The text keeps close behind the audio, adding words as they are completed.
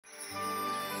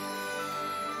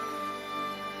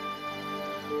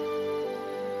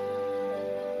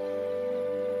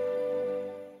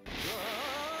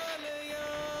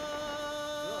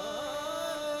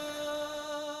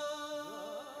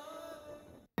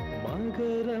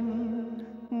മകരം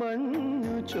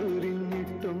മഞ്ഞു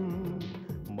ചൊരിഞ്ഞിട്ടും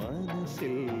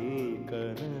മനസ്സിൽ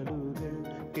കനലുകൾ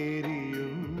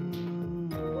എരിയും.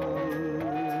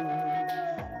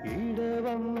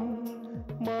 ഇടവം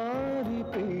മാറി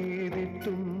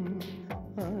പെയ്തിട്ടും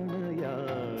അണയാതാളിപ്പടരും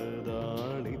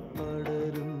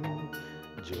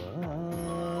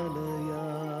ജ്വാലയാ.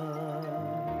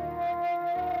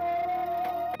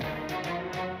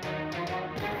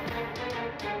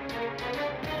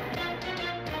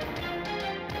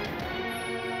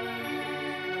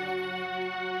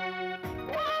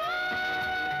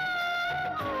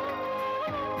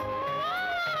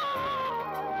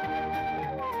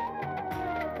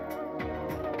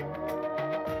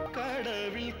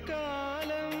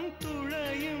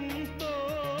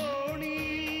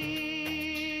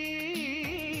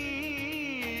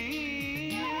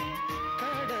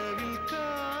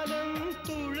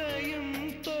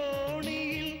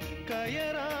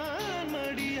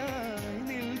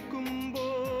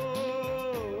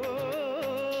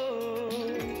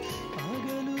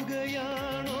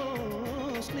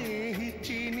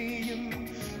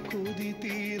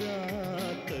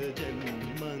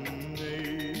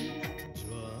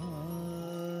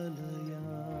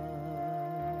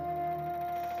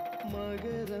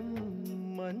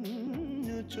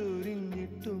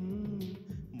 ചൊരിഞ്ഞിട്ടും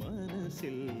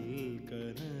മനസ്സിൽ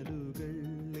കനലുകൾ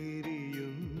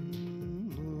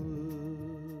എരിയുന്നു.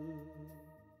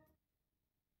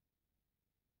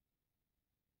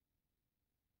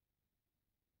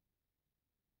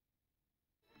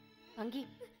 അങ്കി,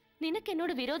 നിനക്ക്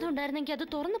എന്നോട് വിരോധം ഉണ്ടായിരുന്നെങ്കിൽ അത്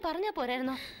തുറന്നു പറഞ്ഞാ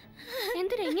പോരായിരുന്നോ?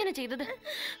 എന്തിനാ ഇങ്ങനെ ചെയ്തത്?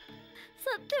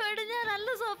 സത്യമായിട്ട് ഞാനല്ല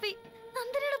സോഫി,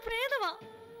 നന്ദിനിയുടെ പ്രേതമാ.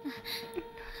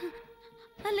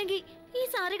 അല്ലെങ്കിൽ ഈ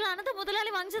സാരികൾ അനന്ത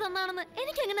മുതലാളി വാങ്ങിച്ചു തന്നാണെന്ന്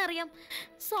എനിക്ക് എങ്ങനെ അറിയാം?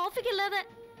 സോഫിക്കല്ലാതെ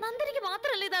നന്ദിനിക്ക്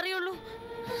മാത്രമല്ലേ ഇതറിയുള്ളൂ.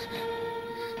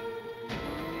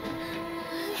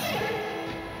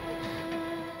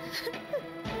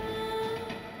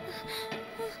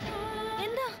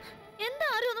 എന്താ എന്താ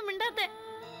ആരും ഒന്നും മിണ്ടാത്തെ?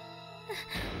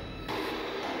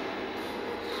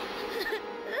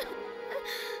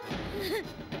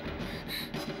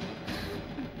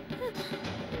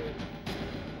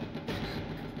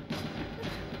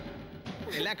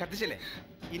 എല്ലാം കത്തിച്ചല്ലേ,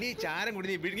 ഇനി ചാരം കൂടി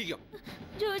നീ വിഴുങ്ങിക്കോ.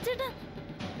 ചോദിച്ചേട്ടാ,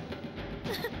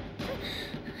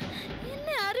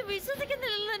 എന്നെ ആരും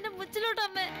വിശ്വസിക്കുന്നില്ലല്ലോ എന്റെ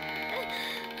മുച്ചിലോട്ടമ്മേ.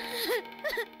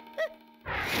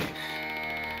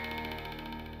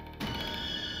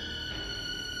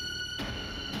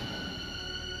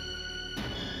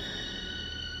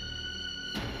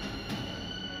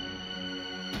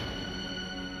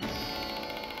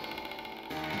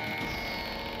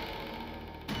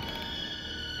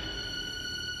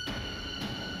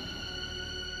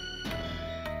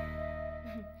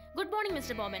 Good morning,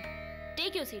 Mr. Bowman.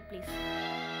 Take your seat, please.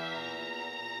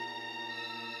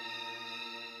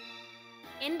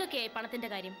 എന്തൊക്കെയായി പണത്തിന്റെ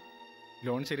കാര്യം?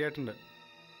 ലോൺ ശരിയായിട്ടുണ്ട്.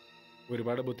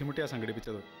 ഒരുപാട് ബുദ്ധിമുട്ടിയാ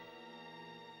സംഘടിപ്പിച്ചത്.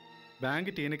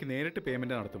 ബാങ്ക് ടീനയ്ക്ക് നേരിട്ട്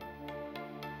പേയ്മെന്റ് നടത്തും.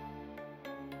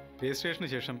 രജിസ്ട്രേഷന്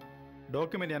ശേഷം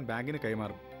ഡോക്യുമെന്റ് ഞാൻ ബാങ്കിന്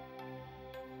കൈമാറും.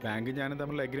 ബാങ്ക് ഞാനും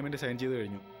തമ്മിലുള്ള അഗ്രിമെന്റ് സൈൻ ചെയ്ത്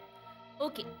കഴിഞ്ഞു.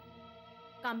 ഓക്കെ,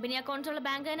 കമ്പനി അക്കൗണ്ട്സ് ഉള്ള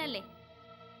ബാങ്ക് തന്നെയല്ലേ?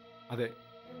 അതെ.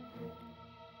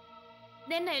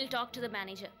 Then I'll talk to the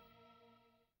manager.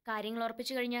 കാര്യങ്ങൾ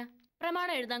ഉറപ്പിച്ചു കഴിഞ്ഞാൽ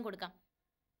പ്രമാണം എഴുതാൻ കൊടുക്കാം.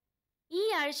 ഈ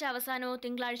ആഴ്ച അവസാനമോ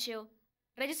തിങ്കളാഴ്ചയോ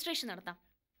രജിസ്ട്രേഷൻ നടത്താം.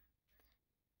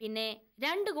 പിന്നെ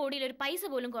 2 കോടിയിൽ ഒരു പൈസ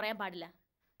പോലും കുറയാൻ പാടില്ല.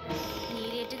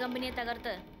 നീരേറ്റ് കമ്പനിയെ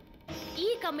തകർത്ത് ഈ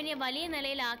കമ്പനിയെ വലിയ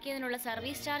നിലയിലാക്കിയതിനുള്ള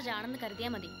സർവീസ് ചാർജ് ആണെന്ന്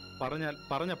കരുതിയാൽ മതി.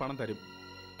 പറഞ്ഞ പണം തരും.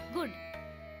 ഗുഡ്.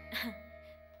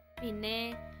 പിന്നെ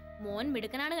മോൻ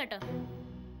മിടുക്കനാണ് കേട്ടോ.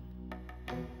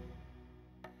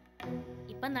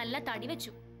 ഇപ്പൊ നല്ല തടി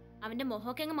വെച്ചു. അവന്റെ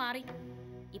മുഖമൊക്കെ അങ്ങ് മാറി.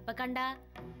 ഇപ്പൊ കണ്ട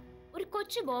ഒരു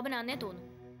കൊച്ചു ബോബനാന്നേ തോന്നും.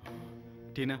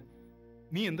 ടീന,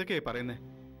 നീ എന്തൊക്കെയാ പറയുന്നേ?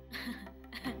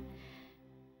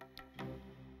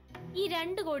 ഈ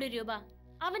 2 കോടി രൂപ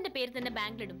അവന്റെ പേര് തന്നെ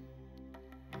ബാങ്കിലിടും.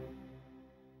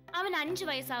 അവൻ 5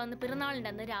 വയസ്സാവുന്ന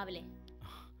പിറന്നാളുണ്ടെന്ന് രാവിലെ.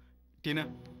 ടീന,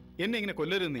 എന്നെ ഇങ്ങനെ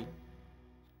കൊല്ലരുത് നീ.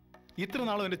 ഇത്ര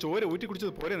നാളും എന്റെ ചോര ഊറ്റി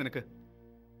കുടിച്ചത് പോരെ നിനക്ക്?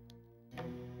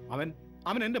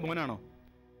 അവൻ എന്റെ മോനാണോ?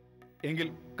 എങ്കിൽ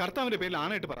കർത്താവിന്റെ പേരിൽ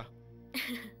ആണായിട്ട് പറ.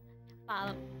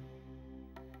 പാവം,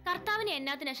 കർത്താവിനെ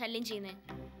എന്നാത്തിനാ ശല്യം ചെയ്യുന്നേ?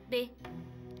 ദേ,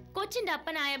 കൊച്ചിന്റെ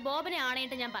അപ്പനായ ബോബനെ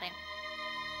ആണയിട്ട് ഞാൻ പറയാം.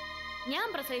 ഞാൻ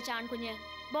പ്രസവിച്ച ആൺകുഞ്ഞ്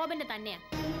ബോബന്റെ തന്നെയാ.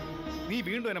 നീ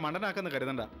വീണ്ടും എന്നെ മണ്ടനാക്കെന്ന്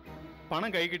കരുതണ്ട. പണം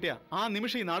കൈ കിട്ടിയ ആ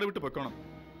നിമിഷം ഈ നാട് വിട്ട് പൊയ്ക്കോണം.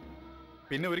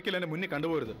 പിന്നെ ഒരിക്കലും എന്നെ മുന്നിൽ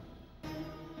കണ്ടുപോരുത്.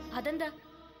 അതെന്താ?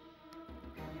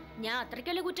 ഞാൻ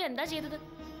അത്രയ്ക്കുള്ള കുറ്റം എന്താ ചെയ്തത്?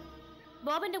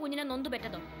 ബോബന്റെ കുഞ്ഞിനെ നൊന്തു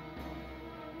പറ്റതോ?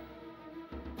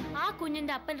 ആ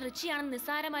കുഞ്ഞിന്റെ അപ്പൻ റിച്ചിയാണെന്ന്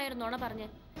നിസ്സാരമായൊരു നുണ പറഞ്ഞ്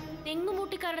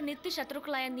തെങ്ങുമൂട്ടിക്കാരുടെ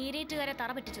നിത്യശത്രുക്കളായ നീരേറ്റുകാരെ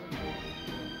തറ പറ്റിച്ചത്?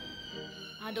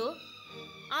 അതോ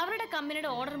അവരുടെ കമ്പനിയുടെ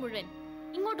ഓർഡർ മുഴുവൻ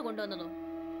ഇങ്ങോട്ട് കൊണ്ടുവന്നതോ?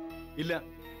 ഇല്ല,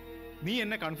 നീ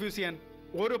എന്നെ കൺഫ്യൂസ് ചെയ്യാൻ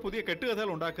ഓരോ പുതിയ കെട്ടുകഥകൾ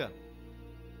ഉണ്ടാക്കുക.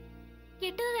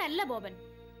 കെട്ടുകഥയല്ല ബോബൻ.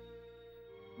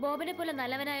 ബോബനെ പോലെ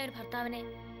നല്ലവനായ ഒരു ഭർത്താവിനെ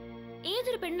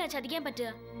ഏതൊരു പെണ്ണിനെ ചതിക്കാൻ പറ്റുക?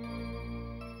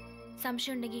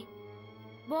 സംശയം ഉണ്ടെങ്കിൽ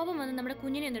ബോബൻ വന്ന് നമ്മുടെ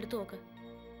കുഞ്ഞിനെ ഒന്ന് എടുത്തു നോക്ക്.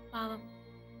 പാവം,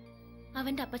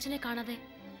 അവന്റെ അപ്പച്ചനെ കാണാതെ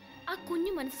ആ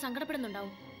കുഞ്ഞു മനസ്സ്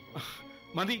സങ്കടപ്പെടുന്നുണ്ടാവും.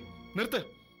 മതി, നിർത്ത്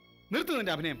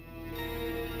നിന്റെ അഭിനയം.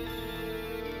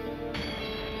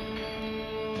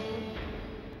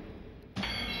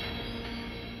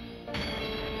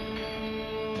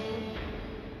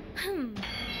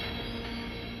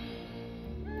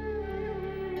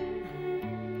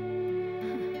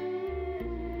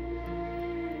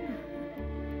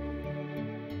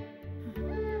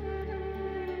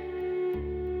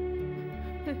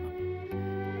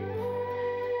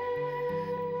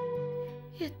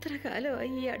 എത്ര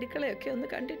കാലമായി ഈ അടുക്കളയൊക്കെ ഒന്ന്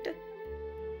കണ്ടിട്ട്.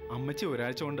 അമ്മച്ചി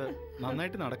ഒരാഴ്ച കൊണ്ട്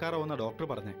നന്നായിട്ട് നടക്കാറാവുന്ന ഡോക്ടർ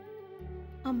പറഞ്ഞേ.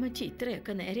 അമ്മച്ചി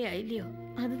ഇത്രയൊക്കെ നേരെ ആയില്ലയോ?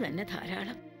 അത് തന്നെ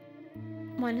ധാരാളം.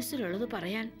 മനസ്സിലുള്ളത്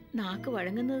പറയാൻ നാക്ക്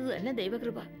വഴങ്ങുന്നത് തന്നെ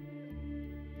ദൈവകൃപ.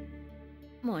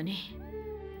 മോനെ,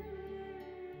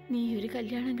 നീ ഒരു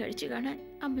കല്യാണം കഴിച്ചു കാണാൻ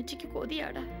അമ്മച്ചിക്ക്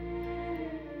കൊതിയാടാ.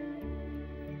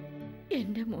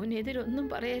 എന്റെ മോനെതിരൊന്നും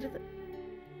പറയരുത്.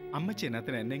 അമ്മച്ചി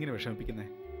എന്നത്തിന് എന്നെ ഇങ്ങനെ വിഷമിപ്പിക്കുന്നേ?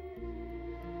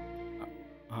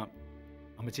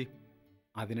 അമ്മച്ചി,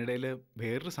 അതിനിടയിൽ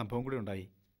വേറൊരു സംഭവം കൂടി ഉണ്ടായി.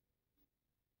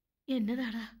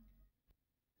 എന്നതാടാ?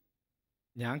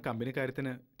 ഞാൻ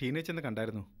കമ്പനിക്കാര്യത്തിന് ടീനേജ് എന്ന്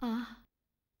കണ്ടായിരുന്നു.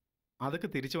 അതൊക്കെ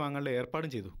തിരിച്ചു വാങ്ങാനുള്ള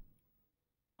ഏർപ്പാടും ചെയ്തു.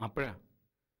 അപ്പോഴാ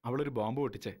അവളൊരു ബോംബ്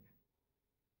പൊട്ടിച്ചേ.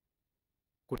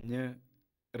 കുഞ്ഞ്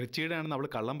റിച്ചിയുടെ ആണെന്ന് അവൾ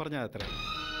കള്ളം പറഞ്ഞാൽ അത്ര.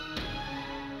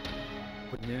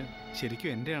 കുഞ്ഞ്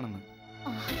ശരിക്കും എൻ്റെ ആണെന്ന്.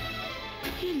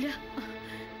 ഇല്ല,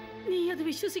 നീ അത്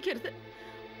വിശ്വസിക്കരുത്.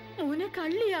 മോനെ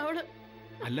കള്ളിയാ അവള്.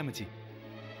 അല്ല മച്ചി,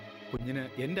 കുഞ്ഞിന്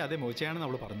എൻ്റെ അതേ മോച്ചയാണെന്ന്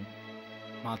അവൾ പറഞ്ഞു.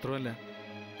 മാത്രമല്ല,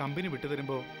 കമ്പനി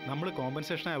വിട്ടുതരുമ്പോൾ നമ്മൾ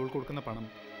കോമ്പൻസേഷനായി അവൾക്ക് കൊടുക്കുന്ന പണം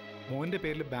മോൻ്റെ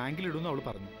പേരിൽ ബാങ്കിലിടുമെന്ന് അവൾ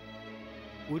പറഞ്ഞു.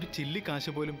 ഒരു ചില്ലി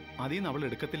കാശ് പോലും അതിൽ നിന്ന് അവൾ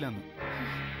എടുക്കത്തില്ല എന്ന്.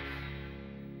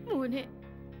 മോനെ,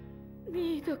 നീ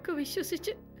ഇതൊക്കെ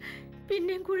വിശ്വസിച്ച്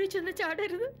പിന്നെയും കുഴി ചെന്ന്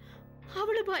ചാടരുത്.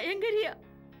 അവള് ഭയങ്കരിയാ.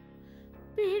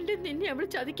 വീണ്ടും നിന്നെ അവള്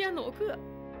ചതിക്കാൻ നോക്കുക.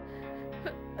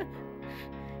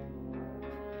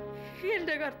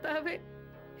 എന്റെ കർത്താവേ,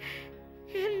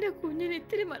 എന്റെ കുഞ്ഞിന്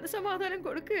ഇത്തിരി മനസമാധാനം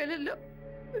കൊടുക്കുകയല്ലോ.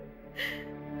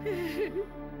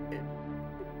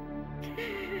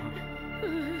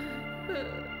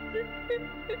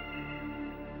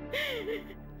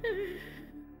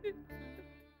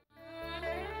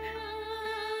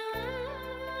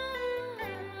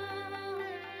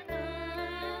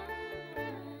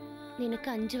 നിനക്ക്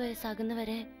 5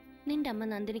 വയസ്സാകുന്നവരെ നിന്റെ അമ്മ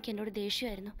നന്ദിനിക്ക് എന്നോട്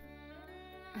ദേഷ്യമായിരുന്നു.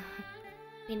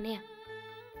 പിന്നെയാ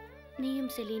നീയും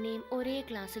സെലീനയും ഒരേ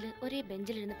ക്ലാസ്സിൽ ഒരേ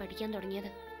ബെഞ്ചിലിരുന്ന് പഠിക്കാൻ തുടങ്ങിയത്.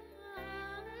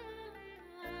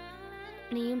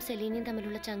 നീയും സെലീനയും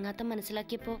തമ്മിലുള്ള ചങ്ങാത്തം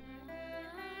മനസ്സിലാക്കിയപ്പോൾ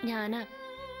ഞാനാ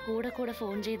കൂടെ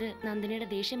ഫോൺ ചെയ്ത് നന്ദിനിയുടെ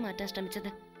ദേഷ്യം മാറ്റാൻ ശ്രമിച്ചത്.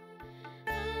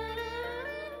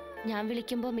 ഞാൻ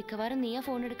വിളിക്കുമ്പോൾ മിക്കവാറും നീയാ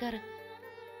ഫോൺ എടുക്കാറ്.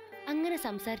 അങ്ങനെ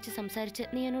സംസാരിച്ച്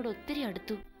നീ എന്നോട് ഒത്തിരി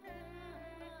അടുത്തു.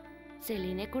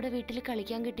 സെലീനെ കൂടെ വീട്ടിൽ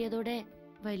കളിക്കാൻ കിട്ടിയതോടെ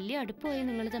വലിയ അടുപ്പമായി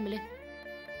നിങ്ങൾ തമ്മില്.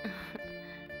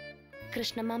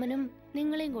 കൃഷ്ണമാമനും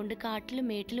നിങ്ങളെയും കൊണ്ട് കാട്ടിലും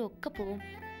മേട്ടിലും ഒക്കെ പോവും.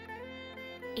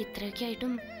 ഇത്രയൊക്കെ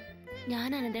ആയിട്ടും ഞാൻ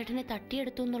അനന്തേട്ടനെ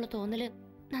തട്ടിയെടുത്തു എന്നുള്ള തോന്നല്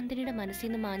നന്ദിനിയുടെ മനസ്സിൽ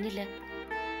നിന്ന് മാഞ്ഞില്ല.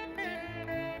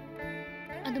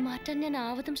 അത് മാറ്റാൻ ഞാൻ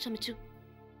ആവതും ശ്രമിച്ചു.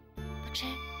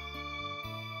 പക്ഷേ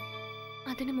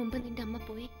അതിനു മുമ്പ് നിന്റെ അമ്മ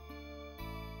പോയി.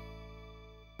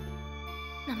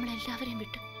 നമ്മളെല്ലാവരെയും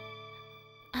വിട്ടു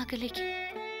അകലേക്ക്.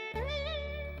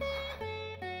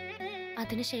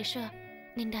 അതിനുശേഷമാ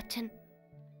നിന്റെ അച്ഛൻ,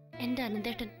 എന്റെ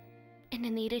അനന്തേട്ടൻ എന്നെ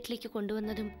നീരേറ്റിലേക്ക്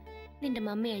കൊണ്ടുവന്നതും നിന്റെ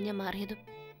മമ്മിയായി ഞാൻ മാറിയതും.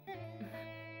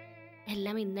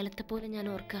 എല്ലാം ഇന്നലത്തെ പോലെ ഞാൻ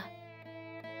ഓർക്കുക.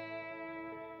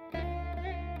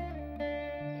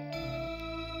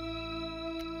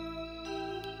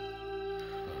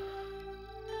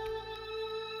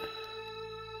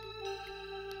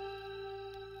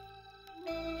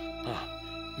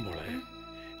 മോളെ,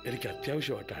 എനിക്ക്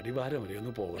അത്യാവശ്യമായിട്ട് അടിവാരം വരെ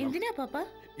ഒന്ന് പോകണം. എന്തിനാ പാപ്പ?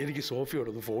 എനിക്ക്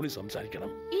സോഫിയോടൊന്ന് ഫോണിൽ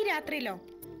സംസാരിക്കണം. ഈ രാത്രിയിലോ?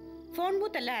 ഫോൺ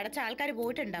ബൂത്ത് എല്ലാം അടച്ച ആൾക്കാർ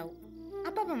പോയിട്ടുണ്ടാവും.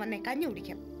 അപ്പം വന്നേ, കഞ്ഞി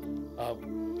കുടിക്കാം.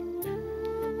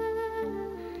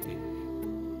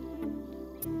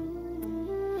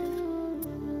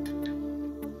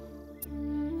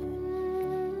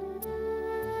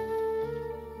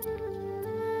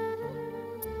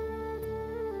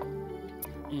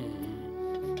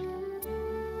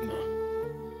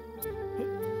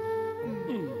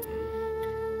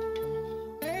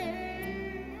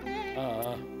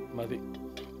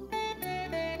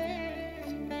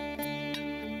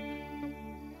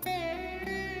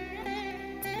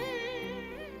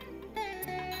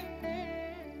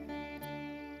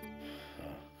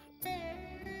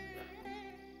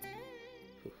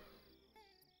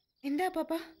 എന്താ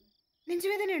പാപ്പ,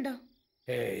 നെഞ്ചുവേദനയുണ്ടോ?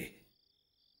 ഏയ്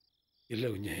ഇല്ല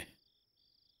കുഞ്ഞെ,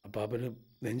 അപ്പാപ്പന്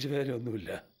നെഞ്ചുവേദന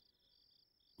ഒന്നുമില്ല.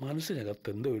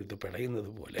 മനസ്സിനകത്ത് എന്തോ എടുത്ത് പിടയുന്നത്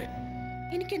പോലെ.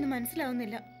 എനിക്കൊന്നും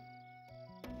മനസ്സിലാവുന്നില്ല.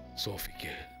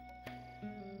 സോഫിക്ക്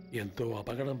എന്തോ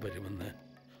അപകടം വരുമെന്ന്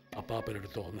അപ്പാപ്പനോട്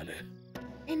തോന്നല്.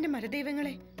 എന്റെ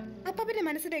മരദൈവങ്ങളെ, അപ്പാപ്പന്റെ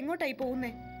മനസ്സിൽ എങ്ങോട്ടായി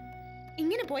പോകുന്നേ?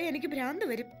 ഇങ്ങനെ പോയാൽ എനിക്ക് ഭ്രാന്ത്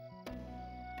വരും.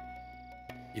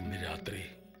 ഇന്ന് രാത്രി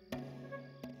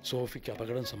സോഫിക്ക്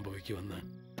അപകടം സംഭവിക്കുമെന്ന്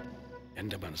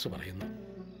എൻ്റെ മനസ്സ് പറയുന്നു.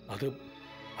 അത്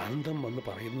അന്തം വന്ന്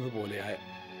പറയുന്നത് പോലെയാ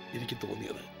എനിക്ക്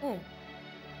തോന്നിയത്. ഓ,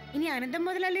 ഇനി അനന്തം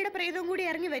മുതലാളിയുടെ പ്രേതവും കൂടി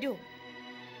ഇറങ്ങി വരുമോ?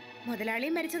 മുതലാളി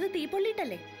മരിച്ചത്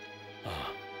തീപ്പൊള്ളിയിട്ടല്ലേ? ആ,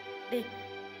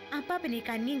 അപ്പാപ്പൻ ഈ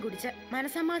കഞ്ഞിയും കുടിച്ച്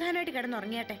മനസമാധാനമായിട്ട്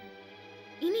കിടന്നുറങ്ങിയാട്ടെ.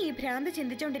 ഇനി ഈ ഭ്രാന്ത്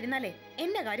ചിന്തിച്ചോണ്ടിരുന്നാലേ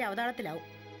എന്റെ കാര്യം അവതാളത്തിലാവും.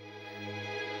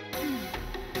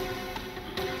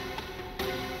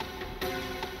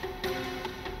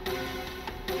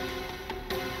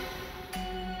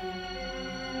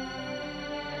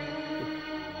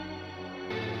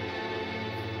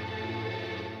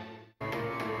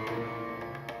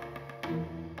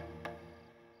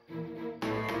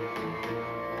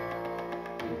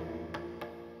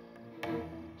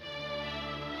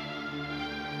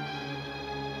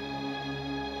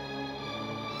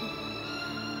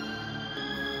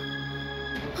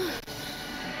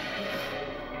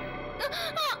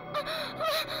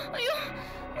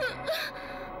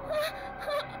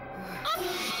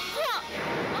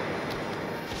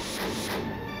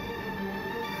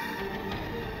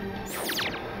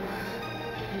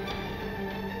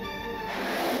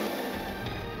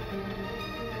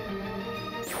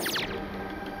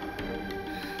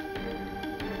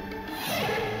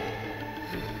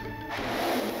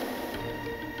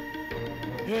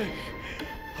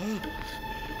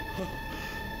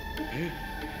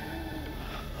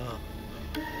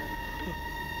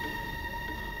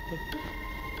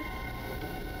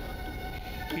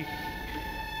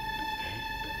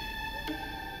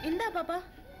 എന്താ പാപ്പ?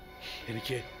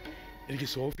 എനിക്ക്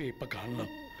സോഫിയെ ഇപ്പൊ കാണണം.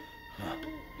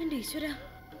 എന്റെ ഈശ്വര,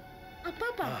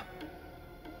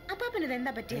 അപ്പാപ്പനത്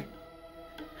എന്താ പറ്റിയ?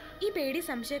 ഈ പേടി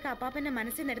സംശയമൊക്കെ അപ്പാപ്പന്റെ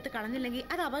മനസ്സിൽ നിന്ന് എടുത്ത് കളഞ്ഞില്ലെങ്കിൽ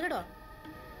അത് അപകടമാ.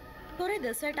 കുറെ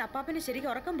ദിവസമായിട്ട് അപ്പാപ്പന്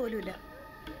ശരിക്കും ഉറക്കം പോലുമില്ല.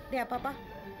 ദേ അപ്പാപ്പ,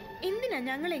 എന്തിനാ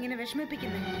ഞങ്ങളെ ഇങ്ങനെ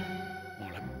വിഷമിപ്പിക്കുന്നത്?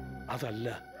 അതല്ല,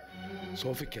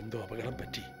 സോഫിക്ക് എന്തോ അപകടം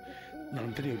പറ്റി.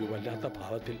 നന്ദിനി ഒരു വല്ലാത്ത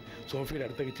ഭാവത്തിൽ സോഫിയുടെ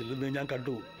അടുത്തേക്ക് ചെല്ലുന്നത് ഞാൻ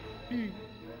കണ്ടു.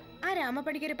 ആ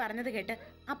രാമപണിക്കര് പറഞ്ഞത് കേട്ട്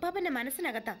അപ്പാപ്പന്റെ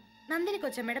മനസ്സിനകത്താ നന്ദിനി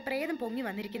കൊച്ചമ്മയുടെ പ്രേതം പൊങ്ങി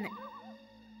വന്നിരിക്കുന്നത്.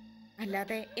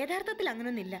 അല്ലാതെ യഥാർത്ഥത്തിൽ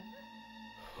അങ്ങനൊന്നില്ല.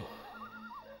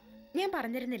 ഞാൻ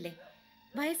പറഞ്ഞിരുന്നില്ലേ,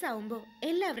 വയസ്സാവുമ്പോ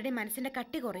എല്ലാവരുടെയും മനസ്സിന്റെ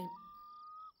കട്ടി കുറയും.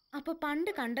 അപ്പൊ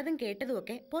പണ്ട് കണ്ടതും കേട്ടതും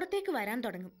ഒക്കെ പുറത്തേക്ക് വരാൻ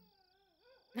തുടങ്ങും.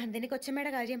 നന്ദിനി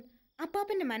കൊച്ചമ്മയുടെ കാര്യം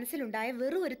അപ്പാപ്പന്റെ മനസ്സിലുണ്ടായ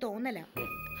വെറും ഒരു തോന്നലാ.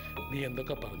 നീ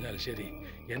എന്തൊക്കെ പറഞ്ഞാലും ശരി,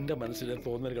 എന്റെ മനസ്സിലെ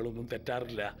തോന്നലുകളൊന്നും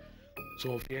തെറ്റാറില്ല.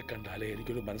 സോഫിയെ കണ്ടാലേ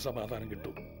എനിക്കൊരു മനസ്സമാധാനം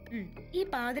കിട്ടും. ഈ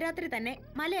പാതിരാത്രി തന്നെ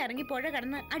മല ഇറങ്ങി പുഴ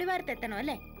കടന്ന് അടിവാരത്തെത്തണം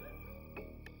അല്ലേ?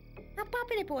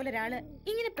 അപ്പാപ്പനെ പോലെ ഒരാള്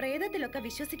ഇങ്ങനെ പ്രേതത്തിലൊക്കെ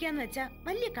വിശ്വസിക്കാന്ന് വെച്ചാ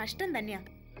വലിയ കഷ്ടം തന്നെയാ.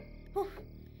 ഓ,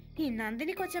 ഈ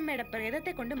നന്ദിനി കൊച്ചമ്മയുടെ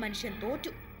പ്രേതത്തെ കൊണ്ട് മനുഷ്യൻ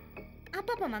തോറ്റു.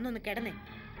 അപ്പാപ്പ വന്നൊന്ന് കിടന്നേ.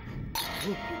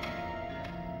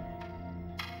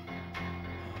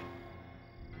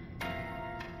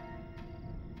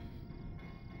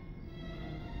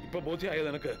 ഇപ്പൊ ബോധ്യമായോ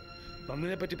നിനക്ക്?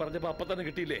 നന്ദിനെ പറ്റി പറഞ്ഞപ്പോ അപ്പൊ തന്നെ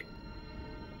കിട്ടിയില്ലേ?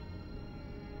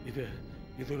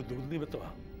 ഇതൊരു ദുർനിമിത്തമാ.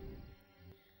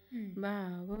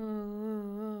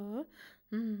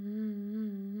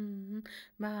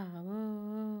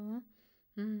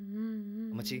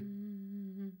 അമ്മച്ചി,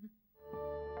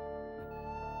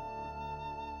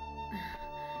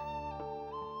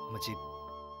 അമ്മച്ചി,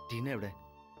 ടീന എവിടെ?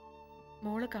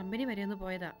 മോള് കമ്പനി വരെ ഒന്ന്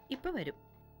പോയതാ, ഇപ്പൊ വരും.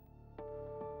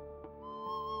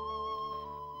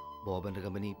 ബോബന്റെ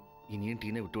കമ്പനി ഇനിയും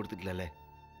ടീനെ വിട്ടുകൊടുത്തിട്ടില്ലല്ലേ?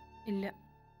 ഇല്ല,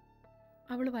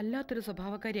 അവള് വല്ലാത്തൊരു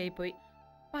സ്വഭാവക്കാരിയായിപ്പോയി.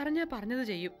 പറഞ്ഞാ പറഞ്ഞത്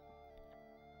ചെയ്യും.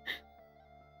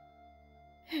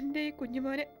 എന്റെ ഈ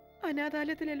കുഞ്ഞുമോനെ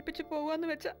അനാഥാലയത്തിൽ ഏൽപ്പിച്ചു പോവാന്ന്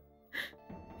വെച്ചാ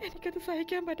എനിക്കത്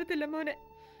സഹിക്കാൻ പറ്റത്തില്ല മോനെ.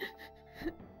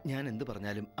 ഞാൻ എന്ത്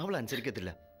പറഞ്ഞാലും അവൾ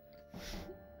അനുസരിക്കത്തില്ല.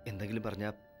 എന്തെങ്കിലും പറഞ്ഞാ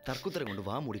തർക്കുത്തരം കൊണ്ട്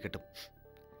വാ മൂടിക്കെട്ടും.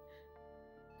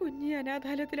 കുഞ്ഞി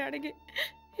അനാഥാലയത്തിലാണെങ്കിൽ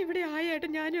ഇവിടെ ആയായിട്ട്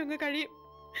ഞാനും അങ്ങ് കഴിയും.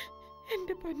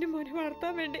 എന്റെ പൊന്നു മോനെ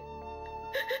വളർത്താൻ വേണ്ടി.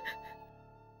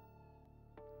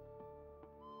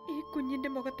 ഈ കുഞ്ഞിന്റെ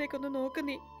മുഖത്തേക്കൊന്ന് നോക്ക്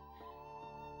നീ.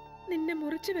 നിന്നെ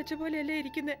മുറിച്ചു വെച്ച പോലെയല്ലേ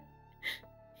ഇരിക്കുന്നേ.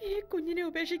 ഈ കുഞ്ഞിനെ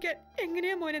ഉപേക്ഷിക്കാൻ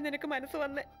എങ്ങനെയാ മോനെ നിനക്ക് മനസ്സ്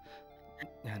വന്നേ?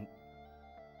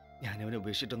 ഞാൻ അവനെ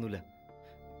ഉപേക്ഷിച്ചിട്ടൊന്നുമില്ല.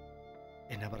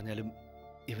 എന്നാ പറഞ്ഞാലും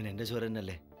ഇവൻ എന്റെ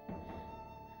ചോരനല്ലേ.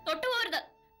 തൊട്ടുപോരുത്.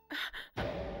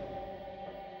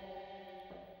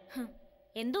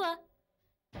 എന്തുവാ?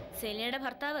 സെലിനയുടെ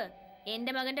ഭർത്താവ്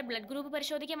എന്റെ മകന്റെ ബ്ലഡ് ഗ്രൂപ്പ്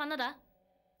പരിശോധിക്കാൻ വന്നതാ.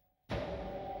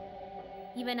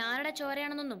 ഇവൻ ആരുടെ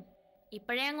ചോരയാണെന്നൊന്നും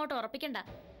ഇപ്പോഴേ അങ്ങോട്ട് ഉറപ്പിക്കണ്ട.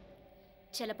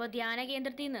 ചിലപ്പോ ധ്യാന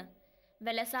കേന്ദ്രത്തിൽ നിന്ന്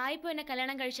വല്ല സായിപ്പോ എന്നെ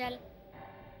കല്യാണം കഴിച്ചാൽ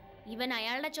ഇവൻ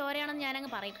അയാളുടെ ചോരയാണെന്ന് ഞാനങ്ങ്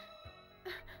പറയും.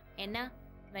 എന്നാ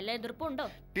വല്ല എതിർപ്പുണ്ടോ?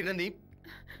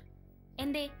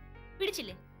 എന്തേ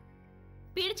പിടിച്ചില്ലേ?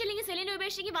 പിടിച്ചില്ലെങ്കിൽ സെലിനെ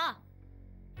ഉപേക്ഷിക്ക് വാ.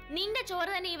 നിന്റെ ചോര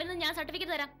തന്നെ ഇവന് ഞാൻ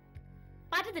സർട്ടിഫിക്കറ്റ് തരാം.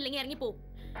 പറ്റത്തില്ലെങ്കിൽ ഇറങ്ങിപ്പോ.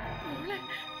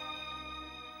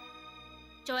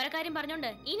 ചോരക്കാര്യം പറഞ്ഞോണ്ട്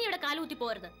ഇനി ഇവിടെ കാലുകുത്തി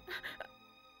പോരുത്.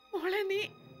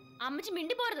 അമ്മച്ചി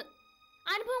മിണ്ടി പോരുത്.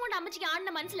 അനുഭവം കൊണ്ട് അമ്മച്ചിക്ക്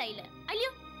ആണിനെ മനസ്സിലായില്ല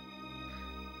അല്ലയോ?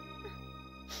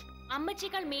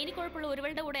 അമ്മച്ചിയേക്കാൾ മേനിക്കുഴപ്പുള്ള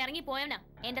ഒരുവളുടെ കൂടെ ഇറങ്ങി പോയവനാ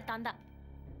എന്റെ തന്ത.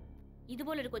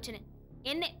 ഇതുപോലൊരു കൊച്ചിന്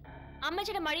എന്നെ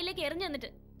അമ്മച്ചിയുടെ മടിയിലേക്ക് എറിഞ്ഞു തന്നിട്ട്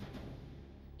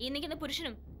ഈ നിൽക്കുന്ന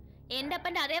പുരുഷനും എന്റെ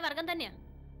അപ്പന്റെ അതേ വർഗം തന്നെയാ.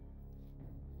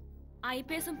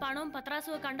 IPS-ഉം പണവും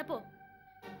പത്രാസും ഒക്കെ കണ്ടപ്പോ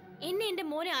എന്നെ എന്റെ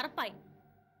മോനെ അറപ്പായി.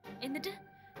 എന്നിട്ട്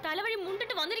തലവഴി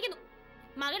മുണ്ടിട്ട് വന്നിരിക്കുന്നു.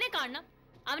 മകനെ കാണണം,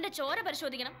 അവന്റെ ചോര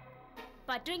പരിശോധിക്കണം,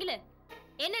 പറ്റുമെങ്കില്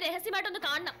എന്നെ രഹസ്യമായിട്ടൊന്ന്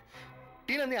കാണണം.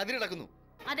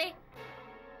 അതെ,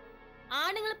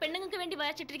 ആണുങ്ങൾ പെണ്ണുങ്ങൾക്ക് വേണ്ടി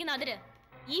വരച്ചിട്ടിരിക്കുന്ന അതിര്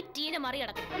ഈ ടീനെ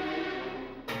മറികടക്കും.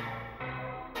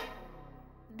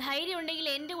 ധൈര്യം ഉണ്ടെങ്കിൽ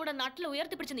എന്റെ കൂടെ നാട്ടിൽ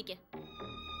ഉയർത്തിപ്പിടിച്ച് നിൽക്ക്.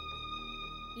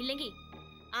 ഇല്ലെങ്കിൽ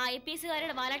ആ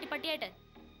IPS-കാരുടെ വാലാട്ടിപ്പട്ടിയായിട്ട്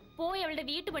പോയി അവളുടെ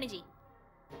വീട്ടുപണി ചെയ്.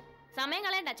 സമയം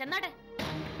കളയണ്ട, ചെന്നാട്ടെ.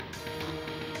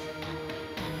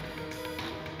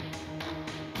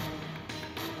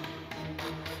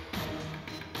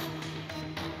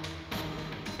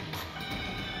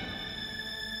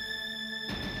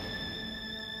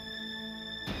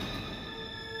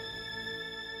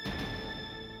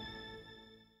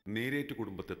 നേരേറ്റ്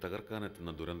കുടുംബത്തെ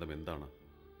തകർക്കാനെത്തുന്ന ദുരന്തം എന്താണ്?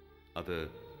 അത്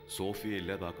സോഫിയെ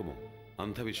ഇല്ലാതാക്കുമോ?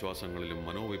 അന്ധവിശ്വാസങ്ങളിലും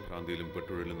മനോവിഭ്രാന്തിയിലും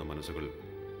പെട്ടുഴലുന്ന മനസ്സുകൾ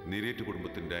നേരേറ്റ്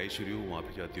കുടുംബത്തിൻ്റെ ഐശ്വര്യവും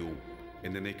ആഭിജാത്യവും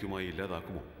എന്നേക്കുമായി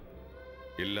ഇല്ലാതാക്കുമോ?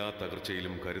 എല്ലാ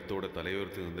തകർച്ചയിലും കരുത്തോടെ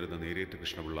തലയുയർത്തി നിന്നിരുന്ന നേരേറ്റ്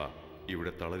കൃഷ്ണപിള്ള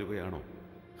ഇവിടെ തളരുകയാണോ?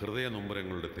 ഹൃദയ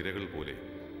നൊമ്പരങ്ങളുടെ തിരകൾ പോലെ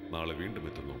നാളെ വീണ്ടും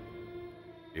എത്തുന്നു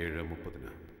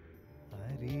 7:30.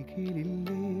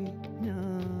 അരികിലില്ലേ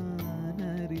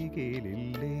ഞാനരികിലില്ലേ,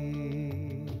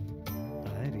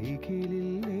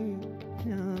 അരികിലില്ലേ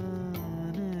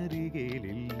ഞാനരികിലില്ലേ,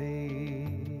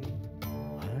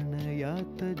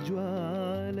 അണയാത്ത ജ്വാല